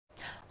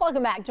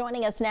Welcome back.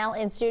 Joining us now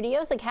in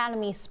studios,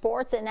 Academy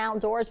Sports and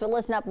Outdoors. But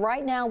listen up,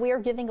 right now we are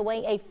giving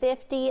away a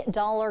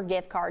 $50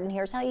 gift card, and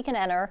here's how you can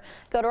enter.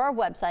 Go to our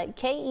website,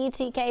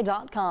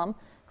 ketk.com,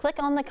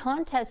 click on the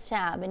contest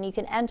tab, and you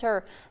can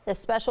enter the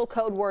special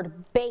code word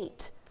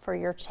BAIT for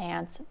your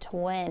chance to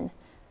win.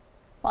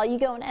 While you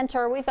go and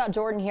enter, we've got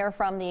Jordan here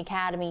from the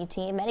Academy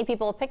team. Many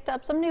people have picked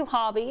up some new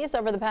hobbies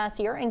over the past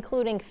year,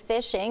 including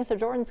fishing. So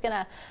Jordan's going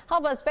to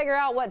help us figure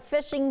out what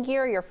fishing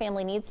gear your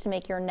family needs to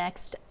make your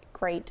next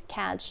great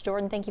catch.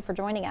 Jordan, thank you for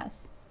joining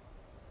us.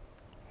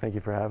 Thank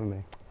you for having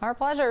me. Our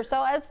pleasure.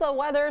 So as the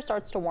weather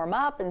starts to warm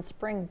up and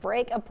spring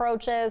break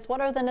approaches, what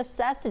are the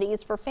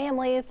necessities for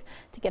families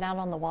to get out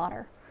on the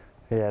water?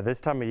 Yeah, this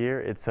time of year,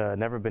 it's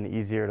never been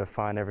easier to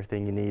find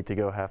everything you need to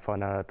go have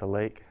fun out at the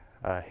lake.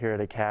 Here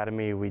at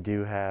Academy, we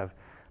do have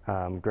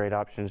great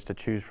options to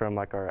choose from,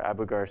 like our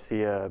Abu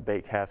Garcia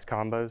bait cast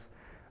combos.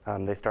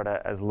 They start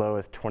at as low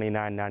as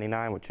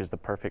 $29.99, which is the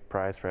perfect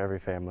price for every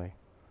family.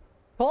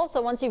 Cool.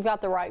 So once you've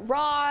got the right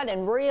rod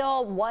and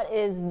reel, what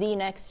is the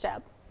next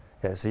step?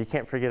 Yeah, so you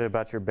can't forget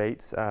about your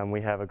baits.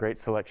 We have a great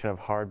selection of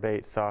hard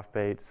baits, soft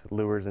baits,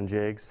 lures, and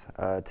jigs.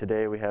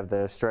 Today we have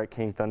the Strike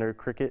King Thunder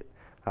Cricket.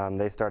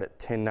 They start at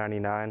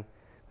 $10.99.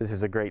 This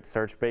is a great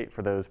search bait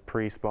for those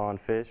pre-spawn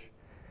fish.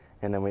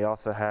 And then we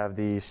also have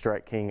the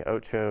Strike King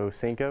Ocho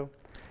Cinco,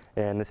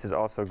 and this is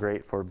also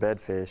great for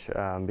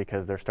bedfish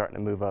because they're starting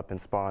to move up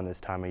and spawn this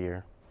time of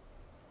year.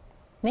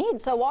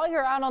 Neat. So while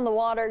you're out on the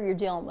water, you're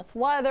dealing with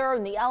weather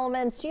and the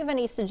elements. Do you have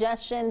any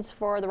suggestions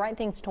for the right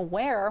things to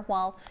wear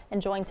while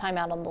enjoying time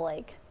out on the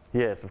lake?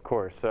 Yes, of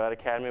course. So at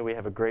Academy, we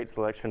have a great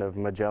selection of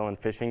Magellan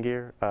fishing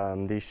gear.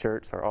 These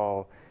shirts are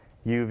all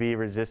UV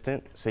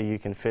resistant, so you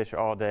can fish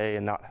all day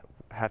and not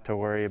have to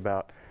worry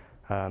about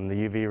the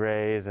UV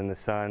rays and the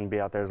sun.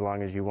 Be out there as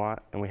long as you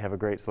want, and we have a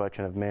great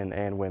selection of men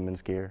and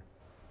women's gear.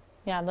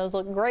 Yeah, those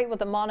look great with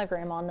the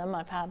monogram on them.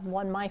 I've had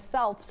one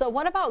myself. So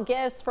what about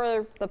gifts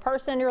for the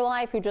person in your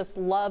life who just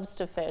loves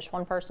to fish?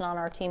 One person on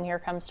our team here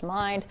comes to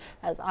mind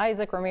as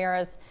Isaac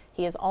Ramirez.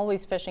 He is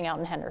always fishing out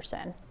in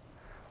Henderson.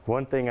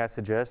 One thing I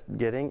suggest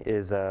getting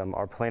is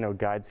our Plano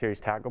Guide Series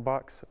tackle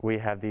box. We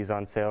have these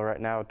on sale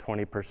right now,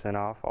 20%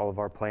 off all of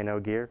our Plano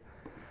gear.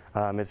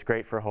 It's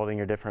great for holding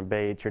your different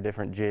baits, your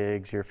different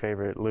jigs, your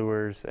favorite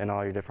lures, and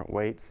all your different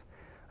weights.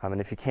 And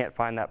if you can't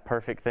find that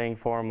perfect thing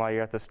for them while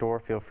you're at the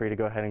store, feel free to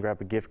go ahead and grab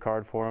a gift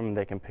card for them, and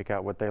they can pick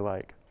out what they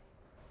like.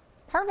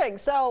 Perfect.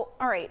 So,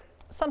 all right,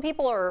 some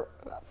people are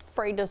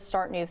afraid to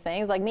start new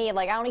things. Like me,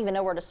 I don't even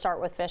know where to start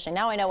with fishing.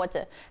 Now I know what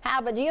to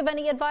have, but do you have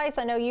any advice?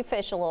 I know you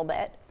fish a little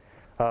bit.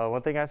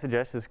 One thing I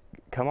suggest is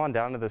come on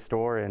down to the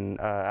store and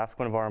ask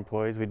one of our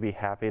employees. We'd be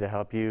happy to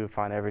help you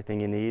find everything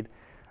you need.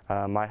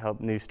 I help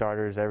new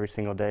starters every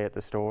single day at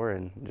the store,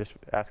 and just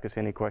ask us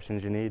any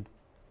questions you need.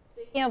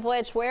 Speaking of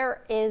which,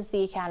 where is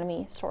the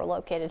Academy store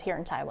located here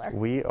in Tyler?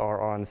 We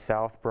are on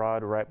South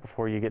Broad right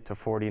before you get to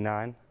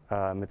 49.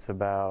 It's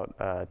about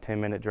a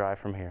 10-minute drive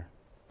from here.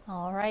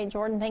 All right,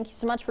 Jordan, thank you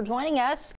so much for joining us.